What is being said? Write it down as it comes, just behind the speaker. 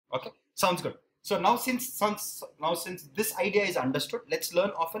Okay, sounds good. So now since this idea is understood, let's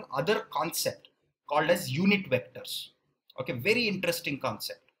learn of an other concept called as unit vectors. Okay, very interesting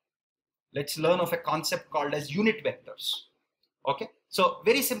concept. Let's learn of a concept called as unit vectors. Okay, so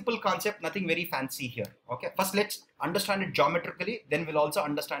very simple concept, nothing very fancy here. Okay, first let's understand it geometrically, then we'll also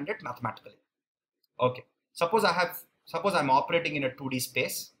understand it mathematically. Okay, suppose I'm operating in a 2D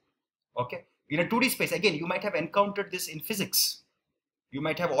space. Okay, in a 2D space, again, you might have encountered this in physics. You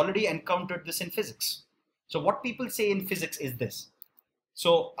might have already encountered this in physics. So what people say in physics is this.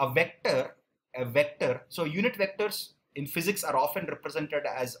 So a vector, so unit vectors in physics are often represented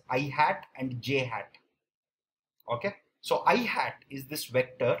as I hat and j hat. Okay, so I hat is this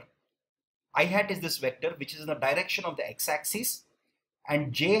vector which is in the direction of the x-axis,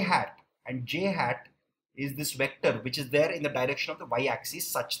 and j hat is this vector which is there in the direction of the y-axis,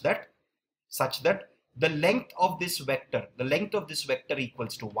 such that the length of this vector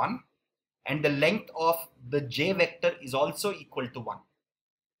equals to 1, and the length of the j vector is also equal to 1.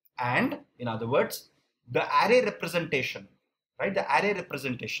 And in other words, the array representation, right? The array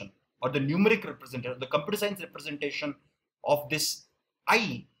representation or the numeric representation, the computer science representation of this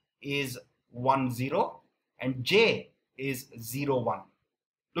I is 1, 0 and j is 0, 1.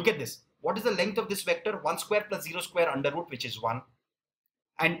 Look at this. What is the length of this vector? 1 square plus 0 square under root, which is 1.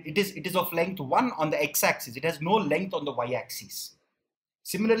 And it is of length 1 on the x-axis. It has no length on the y-axis.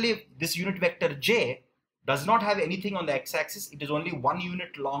 Similarly, this unit vector j does not have anything on the x-axis. It is only 1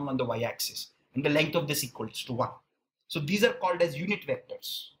 unit long on the y-axis, and the length of this equals to 1. So these are called as unit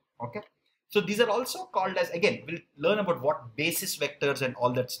vectors. Okay. So these are also called as, again, we'll learn about what basis vectors and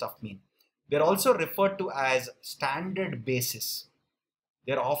all that stuff mean. They're also referred to as standard basis.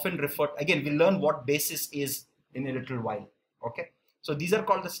 They're often referred, again, we'll learn what basis is in a little while. Okay. So these are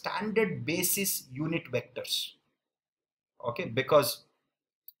called the standard basis unit vectors. Okay, because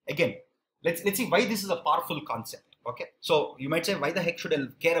again, let's see why this is a powerful concept. Okay, so you might say, why the heck should I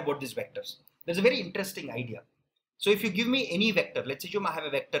care about these vectors? There's a very interesting idea. So if you give me any vector, let's assume I have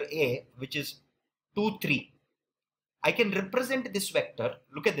a vector A which is 2, 3. I can represent this vector.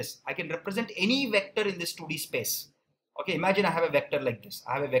 Look at this. I can represent any vector in this 2D space. Okay, imagine I have a vector like this.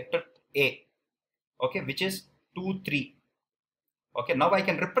 I have a vector A, okay, which is 2, 3. Okay, now I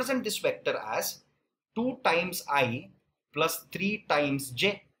can represent this vector as 2 times I plus 3 times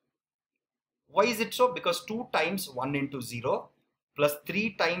j. Why is it so? Because 2 times 1 into 0 plus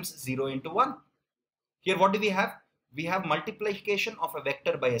 3 times 0 into 1. Here what do we have? We have multiplication of a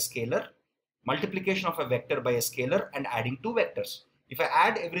vector by a scalar, multiplication of a vector by a scalar, and adding 2 vectors. If I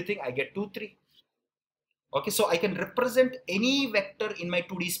add everything, I get 2, 3. Okay, so I can represent any vector in my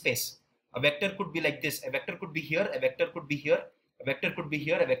 2D space. A vector could be like this. A vector could be here, a vector could be here, a vector could be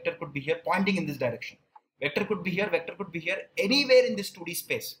here, a vector could be here, pointing in this direction. Vector could be here, vector could be here, anywhere in this 2D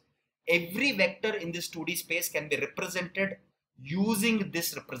space. Every vector in this 2D space can be represented using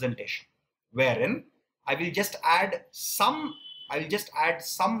this representation, wherein I will just add some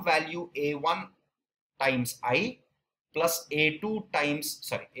value a1 times I plus a2 times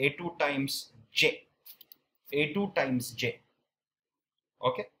j.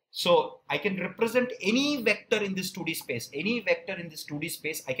 Okay, so I can represent any vector in this 2D space. Any vector in this 2D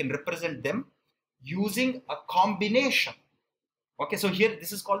space, I can represent them using a combination. Okay, so here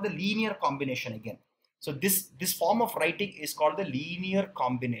this is called the linear combination again. So this form of writing is called the linear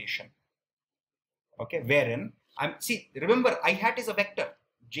combination. Okay, wherein remember, I hat is a vector,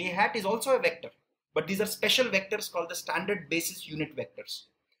 j hat is also a vector, but these are special vectors called the standard basis unit vectors.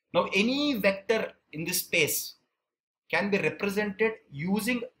 Now any vector in this space can be represented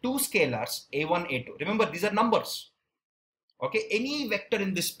using 2 scalars, a1, a2. Remember, these are numbers. Okay, any vector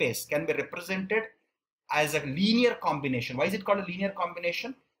in this space can be represented as a linear combination. Why is it called a linear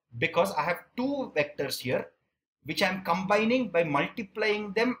combination? Because I have 2 vectors here, which I am combining by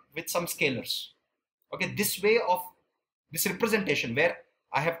multiplying them with some scalars. Okay, this way of this representation where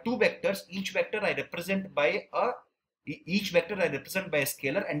I have 2 vectors, each vector I represent by a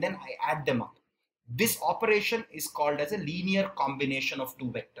scalar, and then I add them up. This operation is called as a linear combination of 2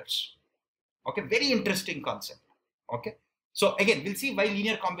 vectors. Okay, very interesting concept. Okay, so again, we'll see why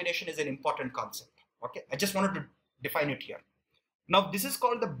linear combination is an important concept. Okay, I just wanted to define it here. Now this is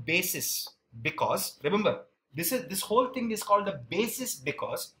called the basis because, remember, this whole thing is called the basis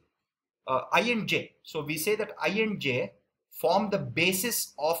because I and j. So we say that I and j form the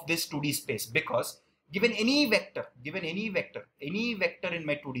basis of this 2D space because given any vector in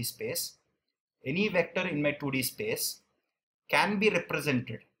my 2D space, any vector in my 2D space can be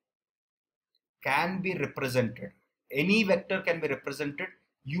represented. Any vector can be represented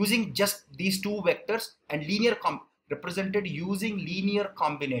using just these 2 vectors and represented using linear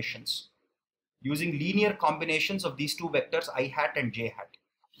combinations. Using linear combinations of these two vectors I hat and j hat.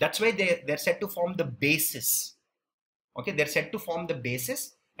 That's why they're said to form the basis. Okay, they're said to form the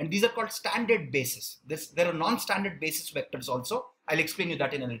basis, and these are called standard basis. There are non-standard basis vectors also. I'll explain you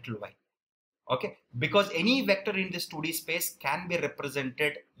that in a little while. Okay, because any vector in this 2D space can be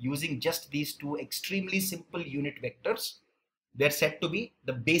represented using just these two extremely simple unit vectors. They're said to be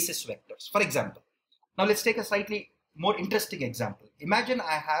the basis vectors. For example, now let's take a slightly more interesting example. Imagine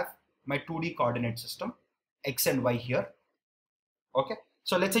I have my 2D coordinate system, x and y here. Okay,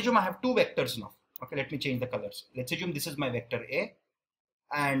 so let's assume I have two vectors now. Okay, let me change the colors. Let's assume this is my vector A,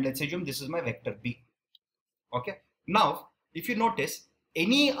 and let's assume this is my vector B. Okay, now if you notice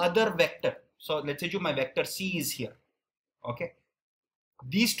any other vector, so let's assume my vector C is here. Okay,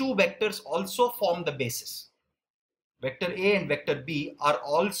 these two vectors also form the basis. Vector A and vector B are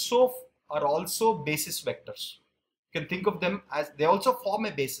also basis vectors. You can think of them as they also form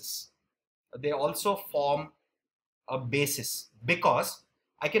a basis. They also form a basis because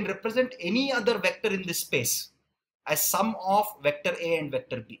I can represent any other vector in this space as sum of vector A and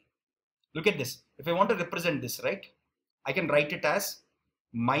vector B. Look at this. If I want to represent this, right, I can write it as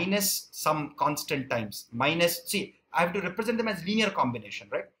minus some constant times minus, see, I have to represent them as linear combination,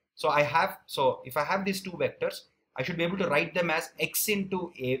 right? So if I have these two vectors, I should be able to write them as x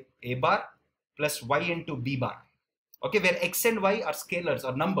into a bar plus y into b bar. Okay, where x and y are scalars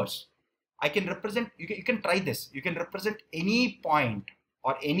or numbers. I can represent, you can try this. You can represent any point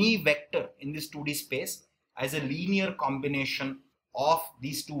or any vector in this 2D space as a linear combination of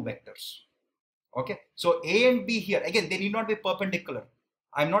these two vectors. Okay, so A and B here, again, they need not be perpendicular.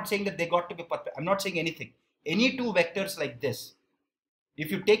 I'm not saying that they got to be perpendicular. I'm not saying anything. Any two vectors like this, if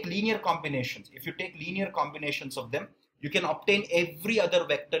you take linear combinations, of them, you can obtain every other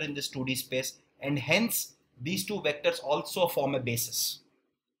vector in this 2D space, and hence these two vectors also form a basis.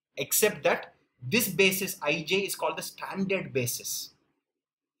 Except that this basis ij is called the standard basis.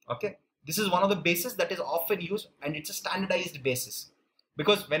 Okay, this is one of the bases that is often used, and it's a standardized basis,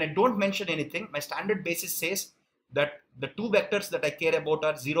 because when I don't mention anything, my standard basis says that the two vectors that I care about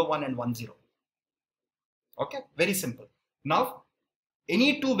are 0, 1 and 1, 0. Okay, very simple. Now,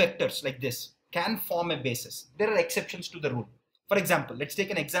 any two vectors like this can form a basis. There are exceptions to the rule. For example, let's take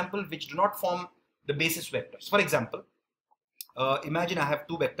an example which do not form the basis vectors. For example, imagine I have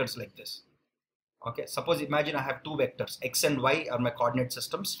two vectors like this. Okay, suppose imagine I have two vectors, x and y are my coordinate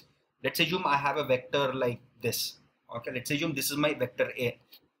systems. Let's assume I have a vector like this. Okay, let's assume this is my vector A.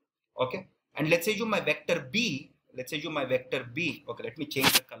 Okay, and let's assume my vector B. Okay, let me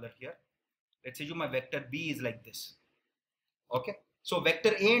change the color here. Let's assume my vector B is like this. Okay, so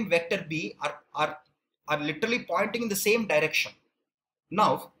vector A and vector B are literally pointing in the same direction.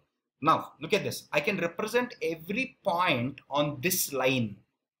 Now look at this. I can represent every point on this line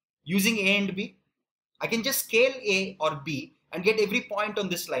using A and B. I can just scale A or B and get every point on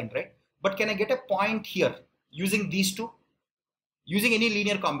this line, right? But can I get a point here using these two? Using any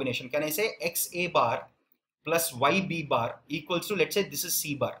linear combination, can I say x A bar plus y B bar equals to, let's say this is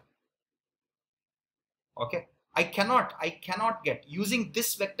C bar? Okay, I cannot get using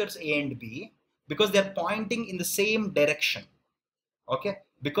this vectors A and B because they're pointing in the same direction. Okay,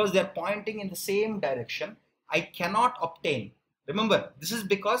 because they're pointing in the same direction, I cannot obtain. Remember, this is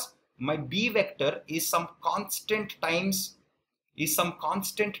because my B vector is some constant times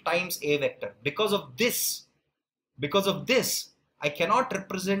A vector. Because of this, I cannot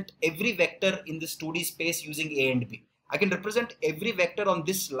represent every vector in this 2D space using A and B. I can represent every vector on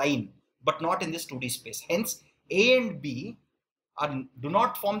this line, but not in this 2D space. Hence, A and B do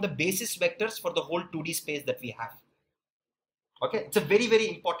not form the basis vectors for the whole 2D space that we have. Okay, it's a very, very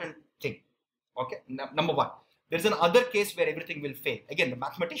important thing. Okay, number one. There's another case where everything will fail. Again, the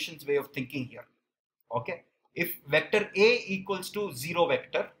mathematician's way of thinking here. Okay, if vector A equals to 0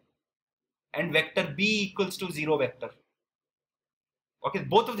 vector and vector B equals to 0 vector. Okay,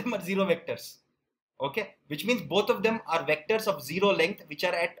 both of them are 0 vectors. Okay, which means both of them are vectors of 0 length which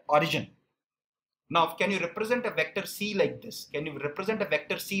are at origin. Now, can you represent a vector C like this? Can you represent a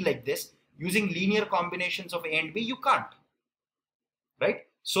vector C like this using linear combinations of A and B? You can't. Right?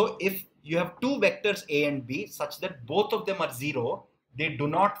 So if you have two vectors A and B such that both of them are 0, they do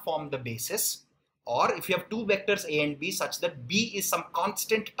not form the basis. Or if you have two vectors A and B such that B is some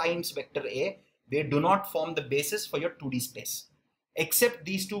constant times vector A, they do not form the basis for your 2D space. Except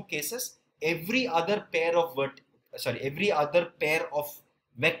these two cases, every other pair of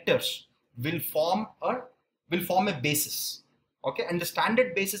vectors will form a basis. Okay, and the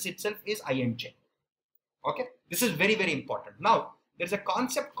standard basis itself is I and J. Okay, this is very, very important. Now, there's a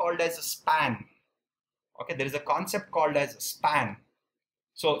concept called as a span. Okay, there is a concept called as span.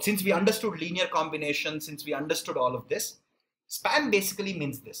 So since we understood linear combination, since we understood all of this, span basically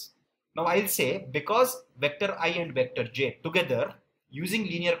means this. Now I'll say because vector I and vector j together using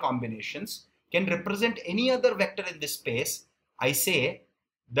linear combinations can represent any other vector in this space, I say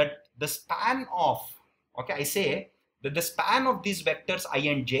that the span of, okay, I say that the span of these vectors I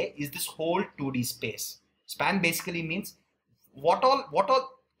and j is this whole 2D space. Span basically means what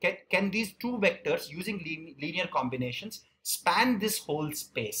all can these two vectors using linear combinations span this whole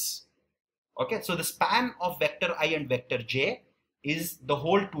space. Okay, so the span of vector I and vector j is the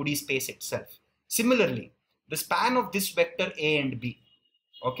whole 2D space itself. Similarly, the span of this vector a and b,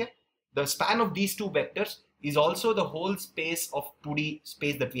 okay, the span of these two vectors is also the whole space of 2D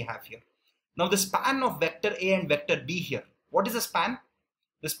space that we have here. Now the span of vector a and vector b here, what is the span?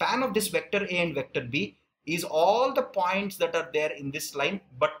 The span of this vector a and vector b is all the points that are there in this line,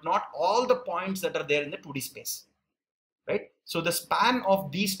 but not all the points that are there in the 2D space, right? So the span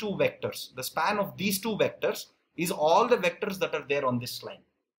of these two vectors, the span of these two vectors is all the vectors that are there on this line,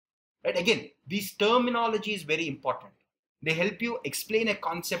 right? Again, this terminology is very important. They help you explain a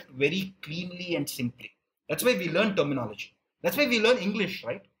concept very cleanly and simply. That's why we learn terminology. That's why we learn English,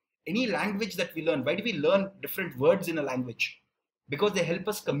 right? Any language that we learn, why do we learn different words in a language? Because they help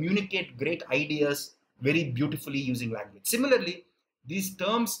us communicate great ideas very beautifully using language. Similarly, these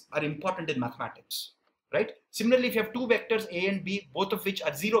terms are important in mathematics, right? Similarly, if you have two vectors a and b, both of which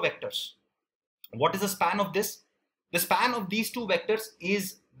are zero vectors, what is the span of this? The span of these two vectors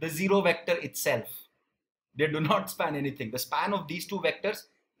is the zero vector itself. They do not span anything. The span of these two vectors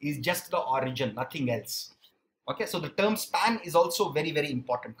is just the origin, nothing else. Okay, so the term span is also a very, very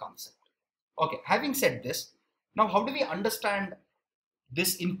important concept. Okay, having said this, now how do we understand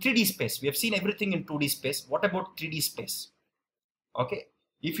this in 3D space? We have seen everything in 2D space. What about 3D space? Okay,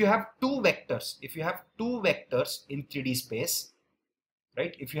 if you have two vectors in 3D space,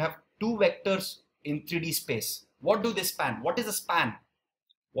 right? If you have two vectors in 3D space, what do they span? What is the span?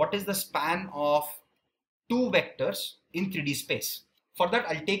 What is the span of two vectors in 3D space? For that,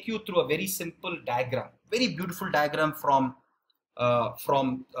 I'll take you through a very simple diagram, very beautiful diagram from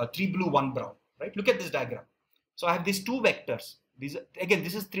 3 blue 1 brown, right? Look at this diagram. So I have these two vectors. These, again,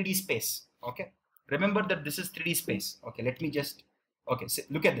 this is 3D space. Okay, remember that this is 3D space. Okay, let me just, okay, so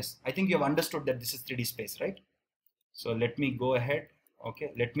look at this. I think you have understood that this is 3D space, right? So let me go ahead.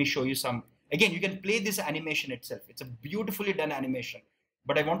 Okay, let me show you some. Again, you can play this animation itself. It's a beautifully done animation,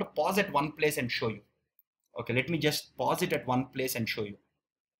 but I want to pause at one place and show you. Okay, let me just pause it at one place and show you.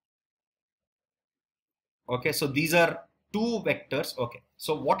 Okay, so these are two vectors. Okay,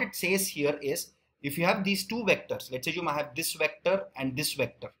 so what it says here is, if you have these two vectors, let's say you might have this vector and this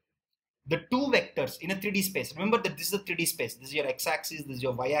vector. The two vectors in a 3D space, remember that this is a 3D space. This is your x-axis, this is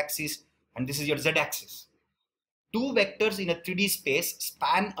your y-axis, and this is your z-axis. Two vectors in a 3D space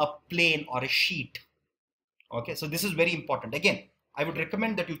span a plane or a sheet. Okay, so this is very important. Again, I would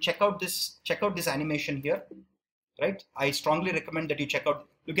recommend that you check out this animation here, right? I strongly recommend that you check out,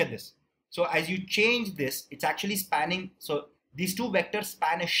 look at this. So as you change this, it's actually spanning, so these two vectors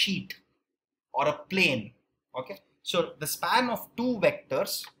span a sheet or a plane. Okay, so the span of two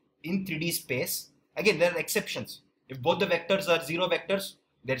vectors in 3D space, again, there are exceptions. If both the vectors are zero vectors,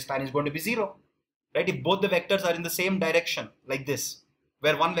 their span is going to be zero, right? If both the vectors are in the same direction, like this,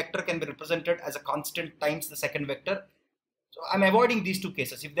 where one vector can be represented as a constant times the second vector. So I'm avoiding these two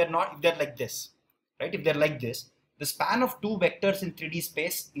cases. If they're not, if they're like this, right? If they're like this, the span of two vectors in 3D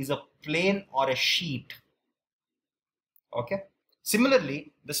space is a plane or a sheet. Okay.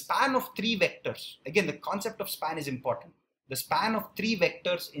 Similarly, the span of three vectors, again, the concept of span is important. The span of three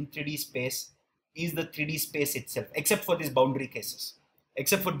vectors in 3D space is the 3D space itself, except for these boundary cases,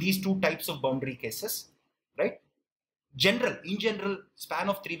 except for these two types of boundary cases, right? In general, span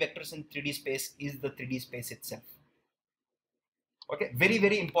of three vectors in 3D space is the 3D space itself. Okay, very,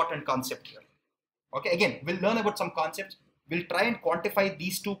 very important concept here. Okay, again, we'll learn about some concepts. We'll try and quantify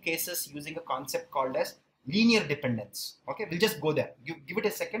these two cases using a concept called as linear dependence. Okay, we'll just go there. Give it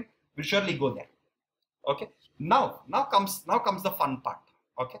a second. We'll surely go there. Okay, now comes the fun part.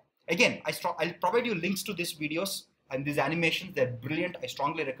 Okay, again, I'll provide you links to these videos and these animations. They're brilliant. I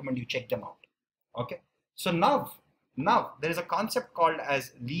strongly recommend you check them out. Okay, so now there is a concept called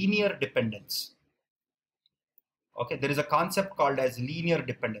as linear dependence. Okay, there is a concept called as linear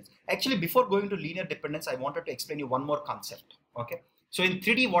dependence. Actually, before going to linear dependence, I wanted to explain you one more concept. Okay, so in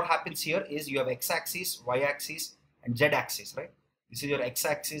 3D, what happens here is you have x-axis, y-axis, and z-axis, right? This is your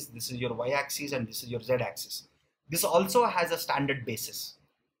x-axis, this is your y-axis, and this is your z-axis. This also has a standard basis.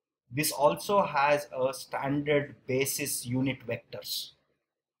 This also has a standard basis unit vectors,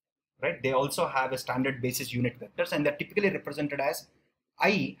 right? They also have a standard basis unit vectors, and they're typically represented as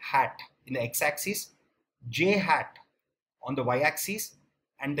I hat in the x-axis, j hat on the y-axis,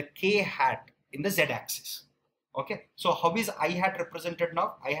 and the k hat in the z-axis. Okay, so how is I hat represented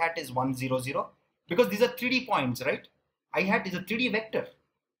now? I hat is 1, 0, 0, because these are 3D points, right? I hat is a 3D vector.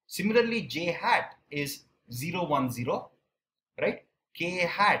 Similarly, j hat is 0, 1, 0, right? K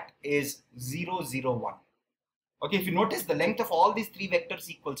hat is 0, 0, 1. Okay, if you notice, the length of all these three vectors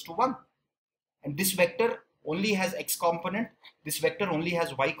equals to 1. And this vector only has x component, this vector only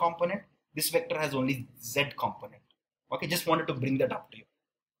has y component, this vector has only z component. Okay, just wanted to bring that up to you,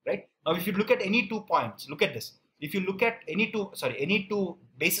 right? Now, if you look at any 2 points, look at this. If you look at any two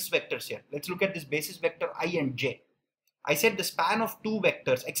basis vectors here, let's look at this basis vector I and j. I said the span of two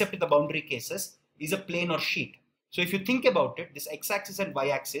vectors, except in the boundary cases, is a plane or sheet. So if you think about it, this x-axis and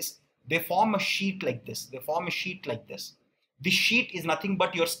y-axis, they form a sheet like this. They form a sheet like this. This sheet is nothing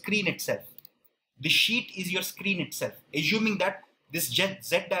but your screen itself. The sheet is your screen itself, assuming that this z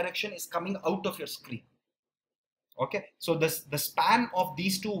direction is coming out of your screen. Okay, so the span of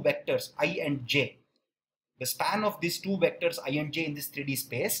these two vectors I and j, the span of these two vectors I and j in this 3D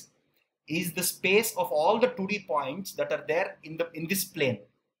space is the space of all the 2D points that are there in this plane.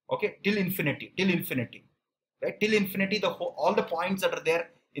 Okay, till infinity, right? Till infinity, all the points that are there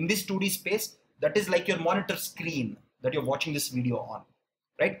in this 2D space, that is like your monitor screen that you're watching this video on,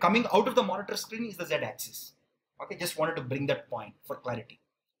 right? Coming out of the monitor screen is the z-axis. Okay, just wanted to bring that point for clarity.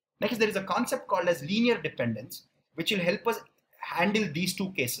 Next, there is a concept called as linear dependence, which will help us handle these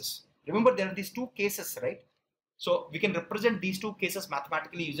two cases. Remember, there are these two cases, right? So we can represent these two cases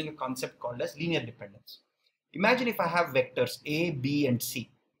mathematically using a concept called as linear dependence. Imagine if I have vectors A, B, and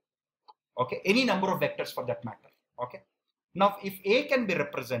C. Okay, any number of vectors for that matter. Okay. Now, if A can be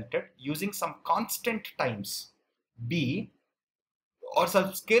represented using some constant times B, or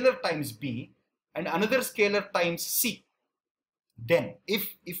some scalar times B, and another scalar times C, then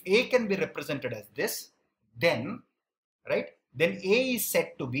if A can be represented as this, then, right, then A is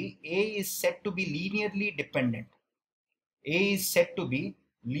said to be linearly dependent. A is said to be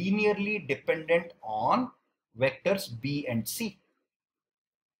linearly dependent on vectors B and C.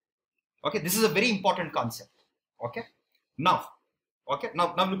 Okay, this is a very important concept. Okay, now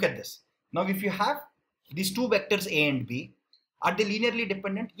look at this. Now, if you have these two vectors A and B, are they linearly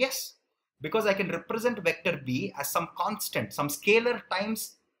dependent? Yes, because I can represent vector B as some constant, some scalar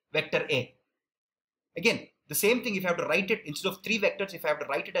times vector A. Again, the same thing, if I have to write it instead of three vectors, if I have to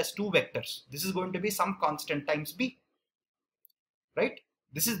write it as two vectors, this is going to be some constant times B, right?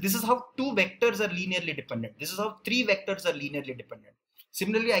 This is how two vectors are linearly dependent. This is how three vectors are linearly dependent.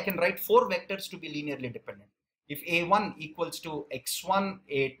 Similarly, I can write four vectors to be linearly dependent. If A1 equals to x1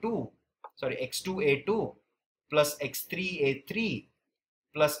 A2, x2 A2 plus x3 A3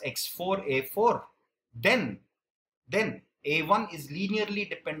 plus x4 A4, then A1 is linearly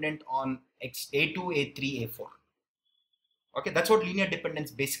dependent on A2 A3 A4. Okay, that's what linear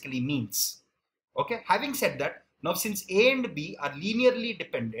dependence basically means. Okay, having said that, now since A and B are linearly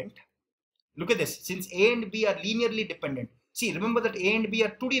dependent, look at this, since A and B are linearly dependent, see, remember that A and B are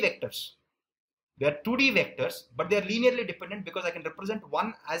 2D vectors. They are 2D vectors, but they are linearly dependent because I can represent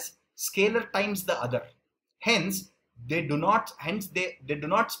one as scalar times the other. Hence, they do not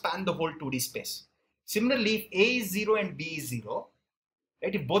span the whole 2D space. Similarly, if A is 0 and B is 0,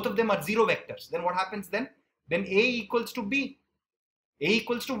 right, if both of them are 0 vectors, then what happens then? Then A equals to B. A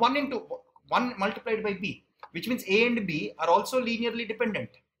equals to 1 multiplied by B, which means A and B are also linearly dependent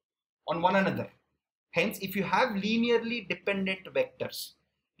on one another. Hence, if you have linearly dependent vectors,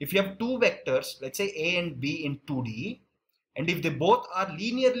 if you have two vectors, let's say A and B in 2D, and if they both are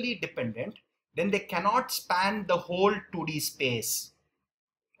linearly dependent, then they cannot span the whole 2D space.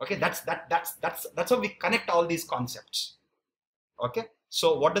 Okay, that's how we connect all these concepts. Okay,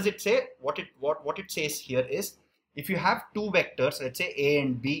 so what does it say? What it says here is, if you have two vectors, let's say A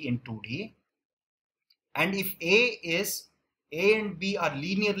and B in 2D, and if A and B are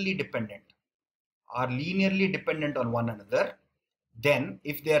linearly dependent on one another, then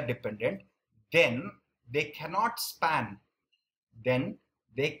if they are dependent, then they cannot span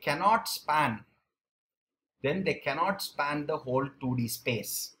the whole 2D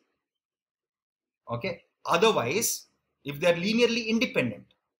space. Okay, otherwise, if they are linearly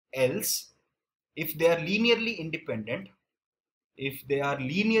independent, if they are linearly independent,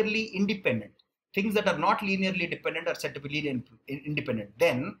 things that are not linearly dependent are said to be linearly independent,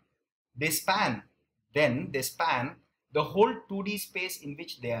 then they span the whole 2D space in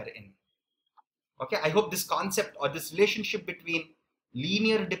which they are in. Okay, I hope this concept or this relationship between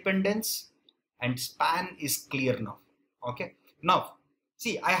linear dependence and span is clear now. Okay, now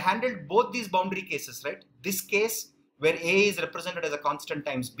See, I handled both these boundary cases, right? This case where A is represented as a constant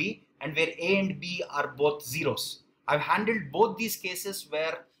times B and where A and B are both zeros. I've handled both these cases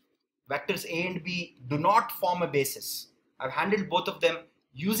where vectors A and B do not form a basis. I've handled both of them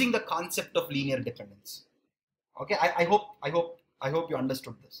using the concept of linear dependence. Okay, I hope you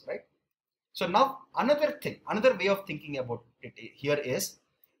understood this, right? So now another way of thinking about it here is,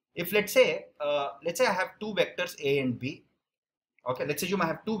 if let's say I have two vectors A and B. Okay, let's assume I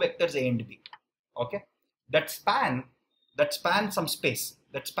have two vectors A and B. Okay, that span some space.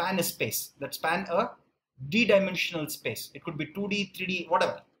 That span a space. That span a d-dimensional space. It could be 2D, 3D,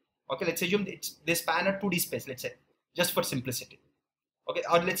 whatever. Okay, let's assume they span a 2D space. Let's say, just for simplicity. Okay,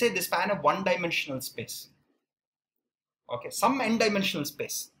 or let's say they span a one-dimensional space. Okay, some n-dimensional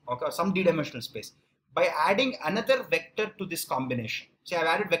space. Okay, or some d-dimensional space. By adding another vector to this combination. Say I've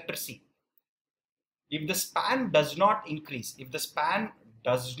added vector C. If the span does not increase, then if the span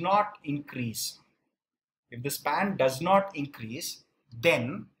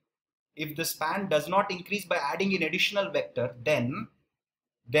does not increase by adding an additional vector, then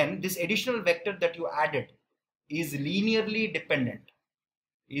this additional vector that you added is linearly dependent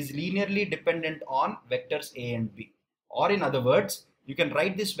on vectors A and B. Or in other words, you can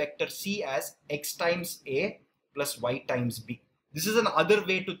write this vector C as x times A plus y times B. This is another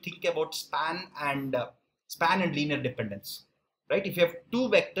way to think about span and linear dependence, right? If you have two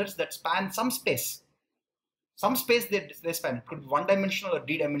vectors that span some space they span. It could be one-dimensional or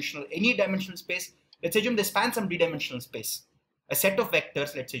d-dimensional, any dimensional space. Let's assume they span some d-dimensional space. A set of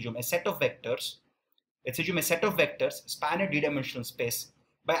vectors, let's assume a set of vectors span a d-dimensional space.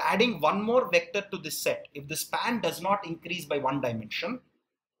 By adding one more vector to this set, if the span does not increase by one dimension,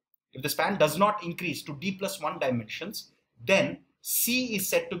 if the span does not increase to d plus 1 dimensions, then C is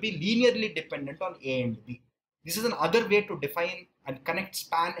said to be linearly dependent on A and B. This is another way to define and connect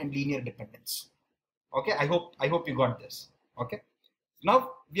span and linear dependence. Okay, I hope you got this. Okay,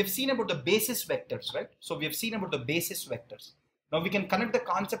 now we have seen about the basis vectors, right? So we have seen about the basis vectors. Now we can connect the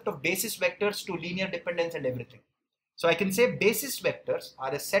concept of basis vectors to linear dependence and everything. So I can say basis vectors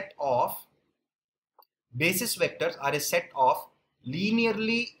are a set of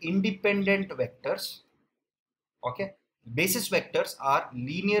linearly independent vectors. Okay, basis vectors are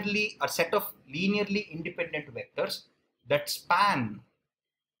a set of linearly independent vectors that span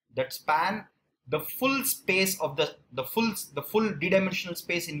the full space of the full d-dimensional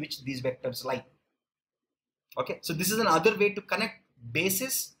space in which these vectors lie. Okay, so this is another way to connect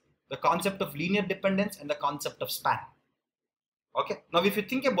basis, the concept of linear dependence, and the concept of span. Okay, now if you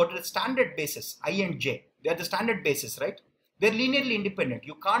think about it, the standard basis I and J, they are the standard basis, right? They're linearly independent.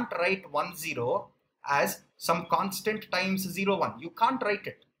 You can't write 1, 0 as some constant times 0, 1. You can't write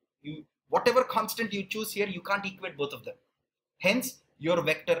it. Whatever constant you choose here, you can't equate both of them. Hence, your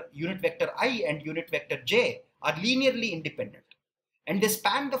unit vector I and unit vector J are linearly independent, and they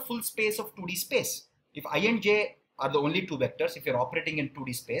span the full space of 2D space. If I and J are the only two vectors, if you're operating in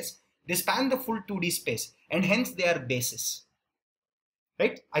 2D space, they span the full 2D space, and hence they are basis.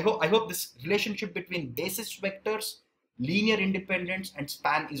 Right? I hope this relationship between basis vectors, linear independence, and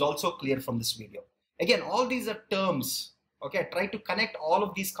span is also clear from this video. Again, all these are terms. Okay, try to connect all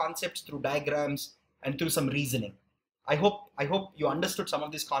of these concepts through diagrams and through some reasoning. I hope you understood some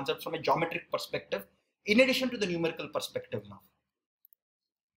of these concepts from a geometric perspective in addition to the numerical perspective now.